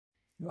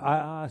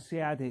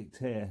ADDICT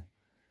here.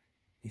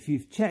 If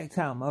you've checked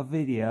out my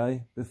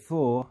video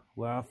before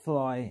where I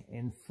fly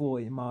in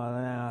 40 mile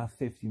an hour,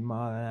 50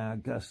 mile an hour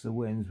gust of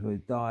winds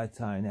with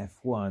Diatone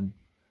F1,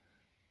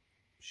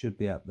 should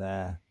be up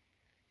there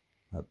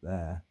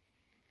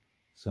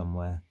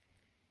somewhere.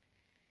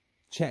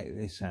 Check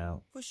this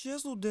out. For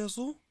shizzle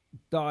dizzle.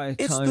 Diatone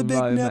It's the big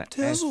Roma nap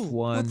tizzle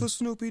F1 with the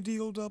Snoopy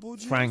Deal double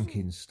G.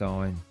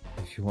 Frankenstein,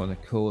 if you want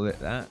to call it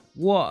that.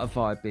 What have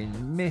I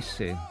been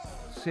missing?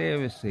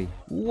 Seriously,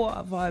 what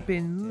have I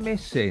been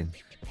missing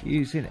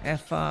using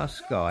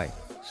FRSKY?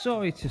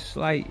 Sorry to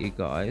slate you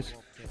guys,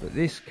 but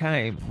this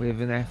came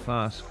with an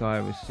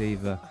FRSKY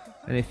receiver,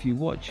 and if you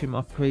watch in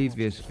my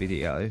previous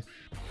video,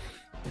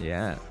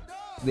 yeah,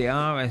 the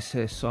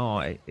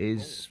RSSI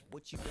is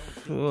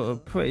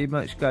pretty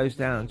much goes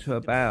down to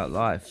about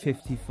like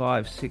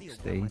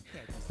 55-60,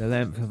 the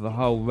length of a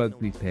whole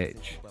rugby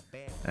pitch,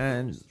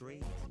 and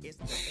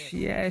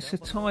yeah, it's a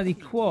tiny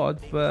quad,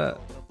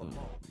 but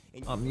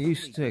I'm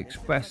used to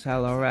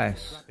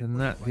EXPRESSLRS, and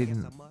that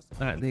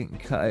didn't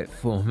cut it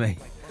for me.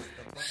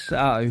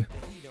 So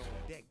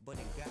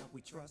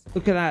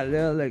look at that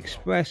little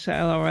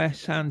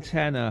EXPRESSLRS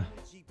antenna,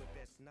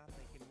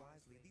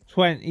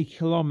 20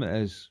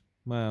 kilometers.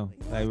 Well,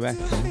 they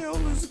reckon.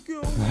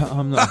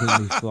 I'm not going to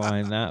be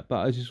flying that,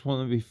 but I just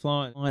want to be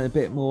flying a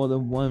bit more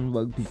than one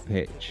rugby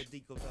pitch.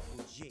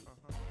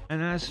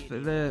 And as for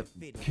the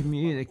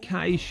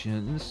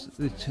communications,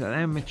 the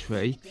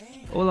telemetry,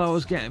 all I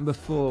was getting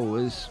before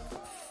was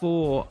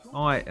 4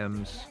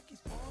 items,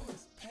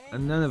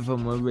 and none of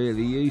them were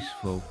really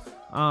useful.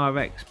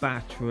 RX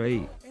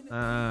battery,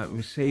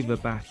 receiver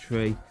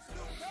battery,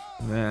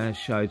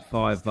 showed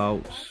 5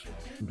 volts,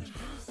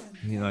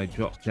 you know,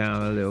 dropped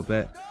down a little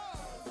bit.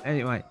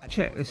 Anyway,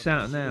 check this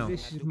out now.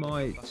 This is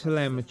my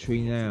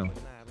telemetry now,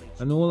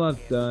 and all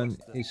I've done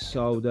is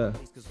solder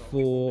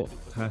 4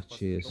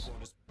 patches.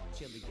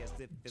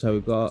 So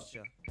we've got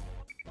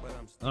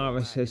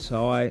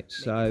RSSI,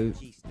 so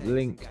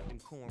linked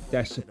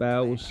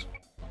decibels,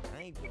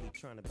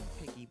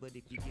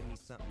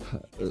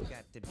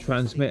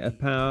 transmitter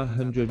power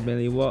 100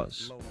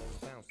 milliwatts.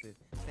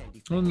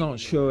 I'm not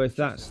sure if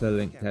that's the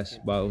linked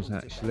decibels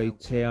actually,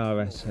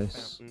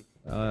 TRSS.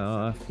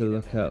 I'll have to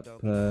look up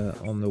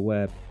on the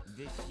web.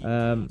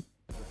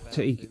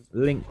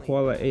 Link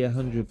quality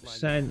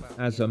 100%.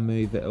 As I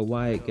move it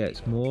away, it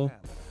gets more.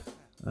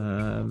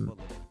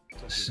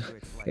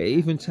 It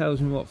even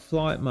tells me what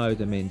flight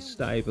mode I'm in.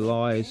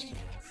 Stabilized.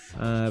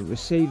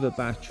 Receiver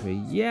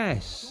battery,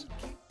 yes,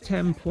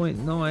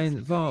 10.9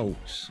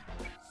 volts.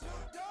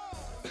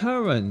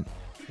 Current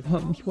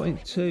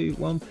 1.2,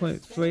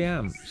 1.3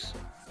 amps.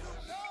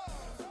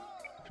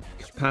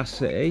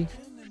 Capacity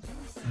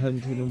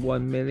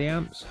 101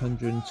 milliamps,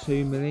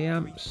 102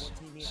 milliamps.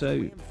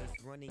 So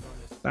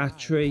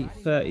battery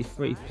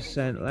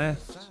 33%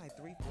 left.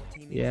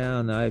 Yeah,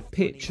 I know.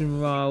 Pitch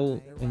and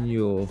roll and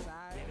yaw.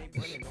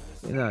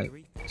 You know,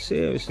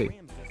 seriously,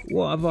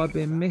 what have I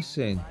been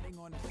missing?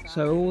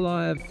 So all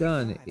I have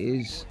done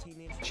is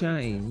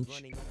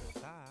change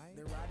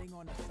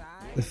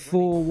the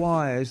 4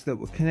 wires that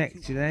were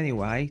connected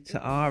anyway to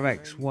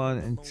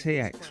RX1 and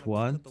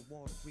TX1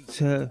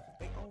 to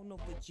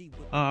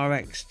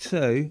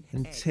RX2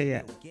 and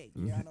TX,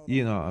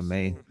 you know what I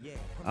mean,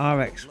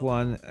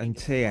 RX1 and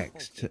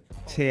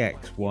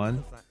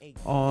TX1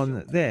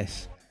 on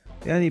this.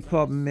 The only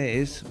problem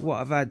is, what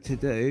I've had to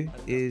do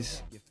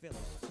is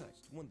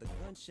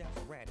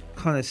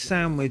kind of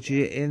sandwich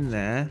it in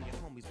there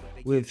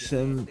with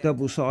some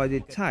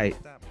double-sided tape,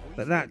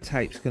 but that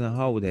tape's going to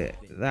hold it.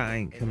 That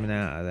ain't coming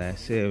out of there,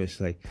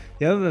 seriously.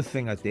 The other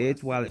thing I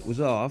did while it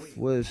was off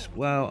was,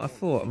 well, I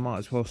thought I might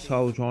as well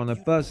solder on a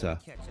buzzer.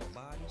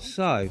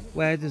 So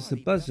where does the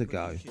buzzer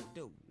go?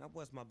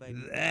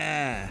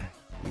 There.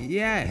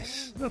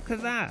 Yes, look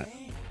at that.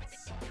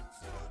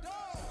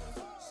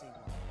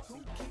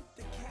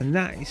 And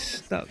that is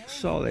stuck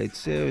solid,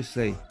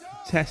 seriously.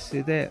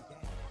 Tested it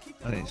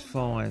and it's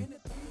fine.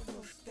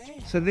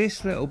 So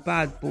this little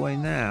bad boy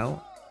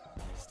now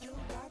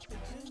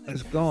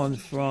has gone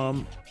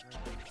from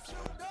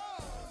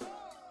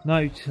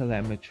no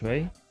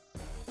telemetry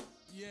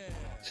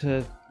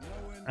to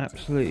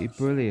absolutely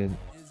brilliant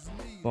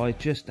by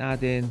just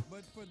adding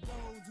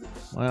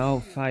my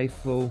old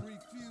faithful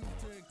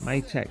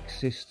MATEKSYS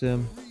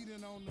system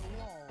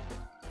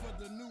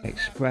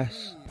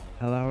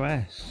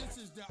EXPRESSLRS.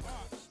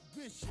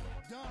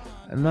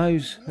 And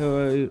those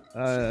who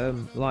are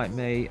like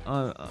me,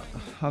 I've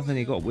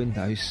only got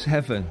Windows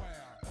 7.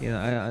 You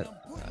know,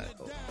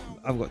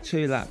 I've got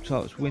 2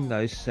 laptops,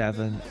 Windows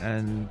 7,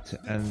 and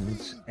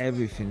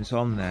everything's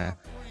on there.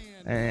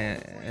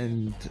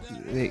 And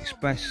the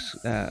Express,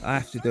 I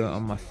have to do it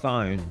on my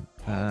phone.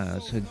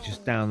 So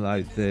just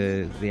download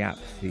the app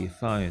for your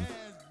phone.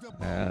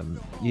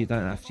 You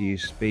don't have to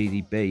use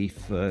Speedy B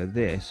for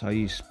this. I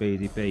use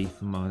Speedy B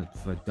for my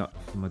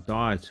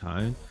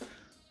Diatone,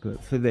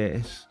 but for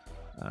this,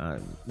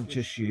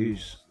 just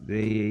use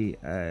the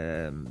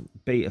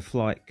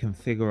Betaflight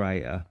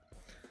configurator.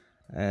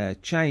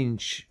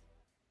 Change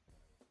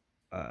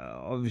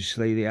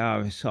obviously the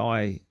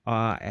RSSI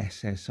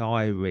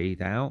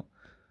readout,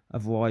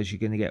 otherwise you're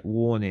going to get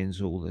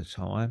warnings all the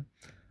time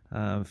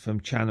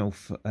from channel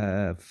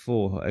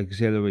 4,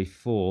 auxiliary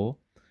 4,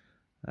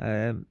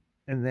 and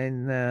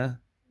then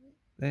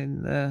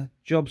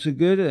jobs are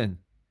good. And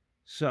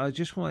so I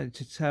just wanted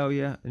to tell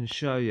you and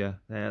show you,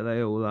 there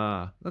they all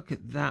are. Look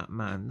at that,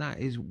 man, that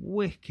is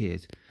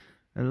wicked.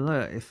 And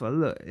look, if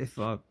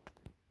I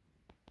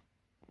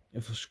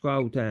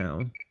scroll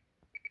down,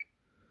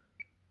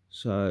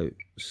 so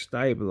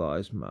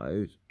stabilize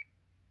mode,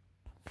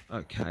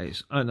 okay,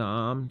 it's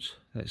unarmed.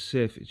 Let's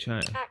see if it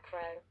changes.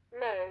 Acro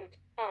mode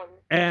on.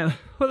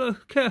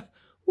 Look at,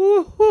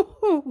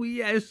 woohoo,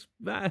 yes,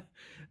 man,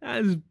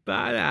 that's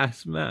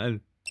badass, man.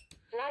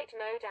 Flight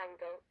mode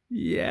angle.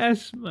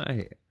 Yes,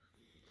 mate.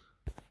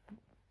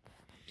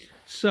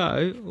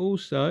 So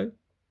also,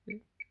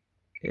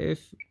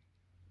 if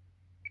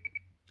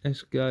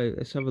let's go,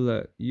 let's have a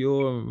look.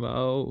 Your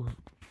roll.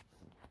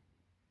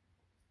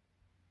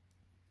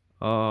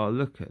 Oh,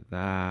 look at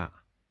that.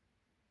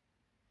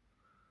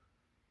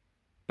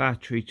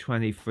 Battery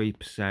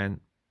 23%,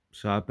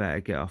 so I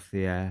better get off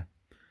the air.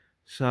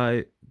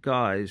 So,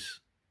 guys,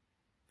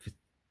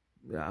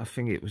 I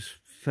think it was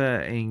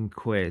 13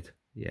 quid,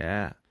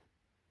 yeah.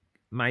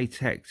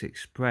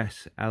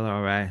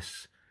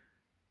 MATEKSYS.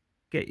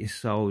 Get your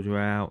solder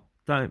out.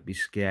 Don't be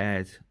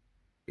scared.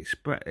 It's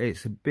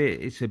a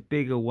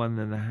bigger one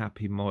than the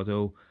Happy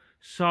model.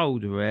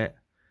 Solder it,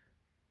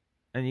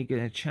 and you're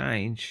going to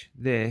change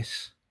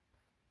this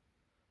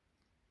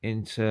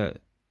into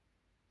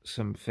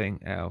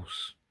something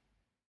else.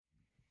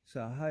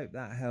 So I hope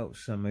that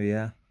helps some of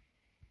you.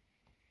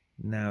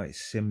 Now it's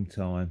sim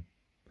time.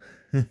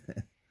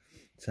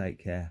 Take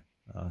care.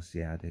 Ask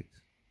the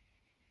addict.